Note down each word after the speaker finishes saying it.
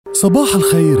صباح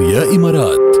الخير يا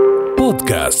إمارات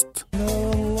بودكاست.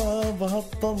 والله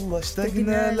بهالطلة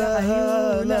اشتقنا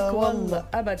لها. لا والله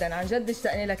أبدا، عن جد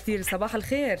اشتقنا لها كتير. صباح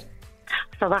الخير.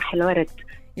 صباح الورد.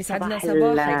 يسعدنا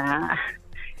صباحك.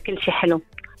 كل شيء حلو.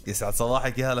 يسعد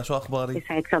صباحك يا هالة، شو أخبارك؟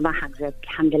 يسعد صباحك جد.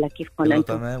 الحمد لله، كيفكم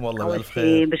انتم؟ تمام والله أول بألف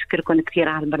خير. بشكركم كثير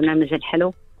على البرنامج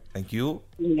الحلو. ثانك يو.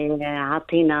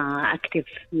 عطينا اكتف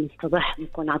من الصبح،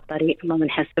 نكون على الطريق ما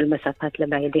بنحس بالمسافات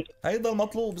البعيدة. هيدا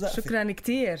المطلوب. زقفة.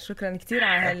 شكرا كتير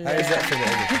على هاي زقفة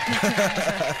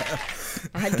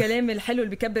على هالكلام الحلو اللي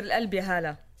بيكبر القلب يا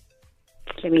هالة.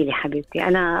 تسلمي لي حبيبتي.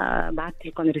 أنا بعثت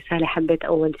لكم رسالة، حبيت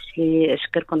أول شيء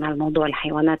أشكركم على موضوع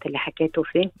الحيوانات اللي حكيتوا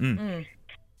فيه.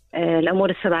 الأمور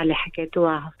السبعة اللي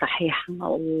حكيتوها صحيحة،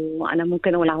 وأنا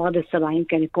ممكن أقول عوض السبعة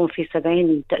يمكن يكون في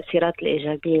 70 تأثيرات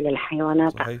الإيجابية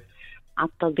للحيوانات. صحيح. على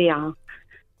الطبيعة،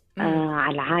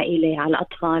 على العائلة، على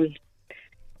الأطفال.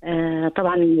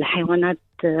 طبعا الحيوانات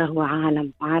هو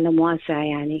عالم واسع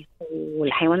يعني،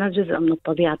 والحيوانات جزء من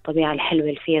الطبيعة الحلوة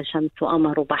اللي فيها شمس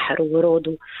وقمر وبحر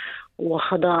وورود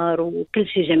وخضار وكل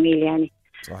شيء جميل يعني.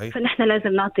 صحيح. فنحن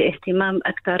لازم نعطي اهتمام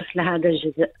أكثر لهذا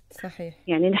الجزء. صحيح.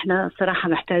 يعني نحن صراحة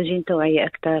محتاجين توعية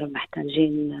أكثر،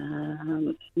 محتاجين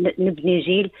نبني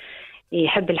جيل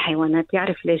يحب الحيوانات،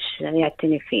 يعرف ليش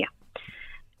يعتني فيها.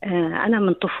 أنا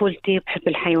من طفولتي بحب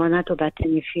الحيوانات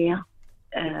وبعتني فيها.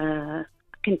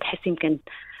 كنت أحس يمكن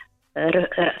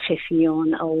رأفة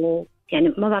فيهم، أو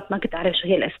يعني ما كنت أعرف شو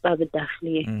هي الأسباب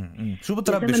الداخلية. شو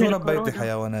بتربي؟ شو ربيتي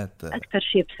حيوانات؟ أكثر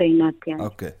شيء بسينات يعني.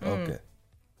 أوكي.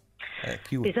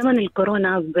 بزمن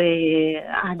الكورونا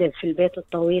بقعدة في البيت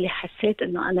الطويلة، حسيت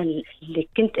إنه أنا اللي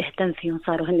كنت أهتم فيهم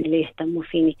صاروا هن اللي يهتموا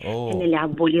فيني. هن اللي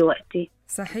عبوا لي وقتي.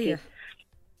 صحيح.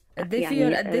 قد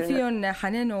فيهم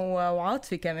حنان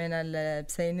وعاطفة كمان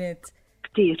البسينات.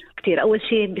 كتير. أول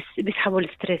شيء بيسحبوا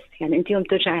الستريس. يعني أنت يوم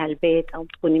ترجعي على البيت أو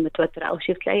بتكوني متوترة أو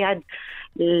شيء، بتلاقي عاد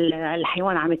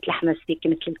الحيوان عم يتلحمس فيك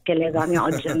مثل الكلب عم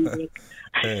يقعد جنبك.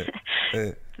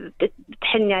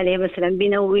 بتحني عليه مثلا،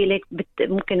 بينوي لك،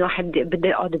 ممكن واحد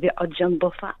بده بيقعد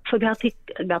جنبه،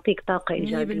 فبيعطيك طاقة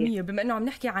إيجابية 100%. بما أنه عم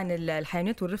نحكي عن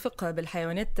الحيوانات والرفق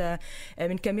بالحيوانات،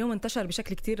 من كم يوم انتشر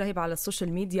بشكل كتير رهيب على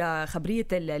السوشيال ميديا خبرية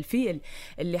الفيل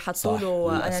اللي حطوا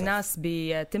له أناناس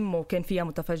بتمه وكان فيها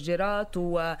متفجرات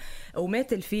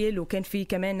ومات الفيل، وكان في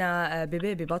كمان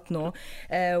بيبي ببطنه.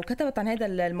 وكتبت عن هذا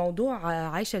الموضوع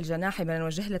عايشة الجناحي، بدنا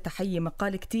نوجه لها تحية.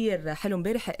 مقال كتير حلو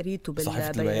امبارح قريته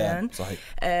بالبيان. صحيح.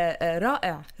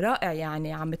 رائع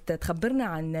يعني، عم تخبرنا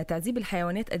عن تعذيب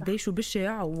الحيوانات قديش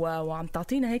بشع، وعم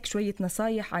تعطينا هيك شوية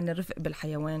نصايح عن الرفق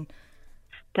بالحيوان.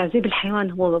 تعذيب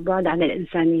الحيوان هو بعد عن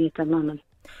الإنسانية تماما.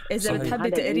 إذا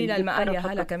بتحبي تقري لنا المقال يا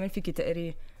هالة كمان فيكي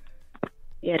تقريه.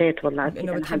 يا ريت والله،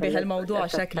 انه بتحبي هالموضوع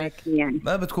شكلك. يعني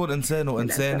ما بتكون انسان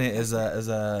وانسانه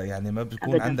اذا يعني ما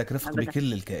بتكون أبداً. عندك رفق أبداً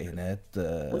بكل الكائنات.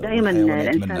 ودائما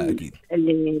الانسان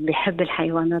اللي بيحب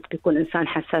الحيوانات بيكون انسان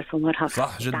حساس ومرهف.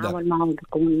 صح جدا. التعامل معه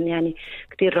بيكون يعني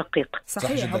كتير رقيق.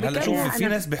 صح جدا. هلا شوف، في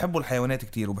ناس بيحبوا الحيوانات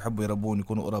كتير وبيحبوا يربون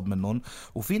يكونوا قرب منهم،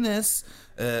 وفي ناس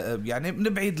يعني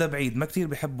من بعيد لبعيد ما كتير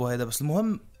بيحبوا هذا. بس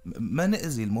المهم ما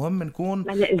نأذي، المهم نكون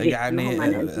يعني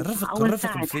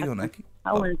الرفق فيهم. أكيد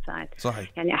أول ساعد.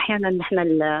 صحيح. يعني أحيانا نحن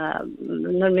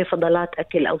نرمي فضلات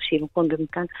أكل أو شيء بنكون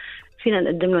بمكان فينا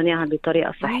نقدم لهم إياها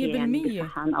بطريقة صحية، يعني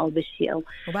بصحن أو بشيء أو.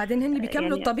 وبعدين هن بيكملوا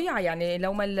يعني الطبيعة. يعني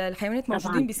لو ما الحيوانات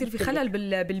موجودين بيصير في خلل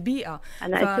بالبيئة.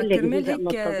 أنا فكرمال هيك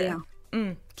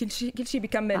كل شيء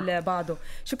بيكمل بعضه.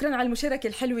 شكرا على المشاركة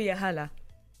الحلوة يا هالة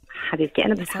حبيبتي.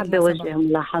 أنا بس حابة أوجه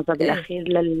ملاحظة بالأخير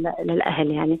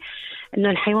للأهل، يعني إنه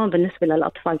الحيوان بالنسبة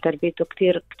للأطفال تربيته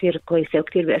كتير كويسة،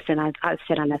 وكتير بيأثر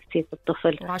على نفسية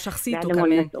الطفل وعلى شخصيته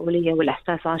كمان، المسؤولية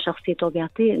والإحساس، وعلى شخصيته.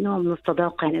 بيعطيه نوع من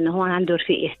الصداقة، يعني إنه هو عنده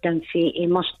رفيق يهتم فيه،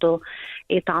 يمشطه،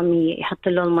 يطعميه، يحط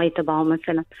له المي تبعه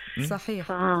مثلا.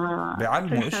 صحيح.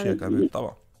 بيعلموا أشياء كمان.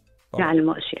 طبعا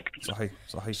بيعلموا أشياء كتير.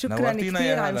 صحيح. شكرا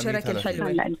كثير على المشاركة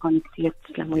الحلوة. شكرا لكم كثير.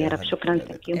 تسلموا يا رب. شكرا.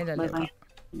 باي باي.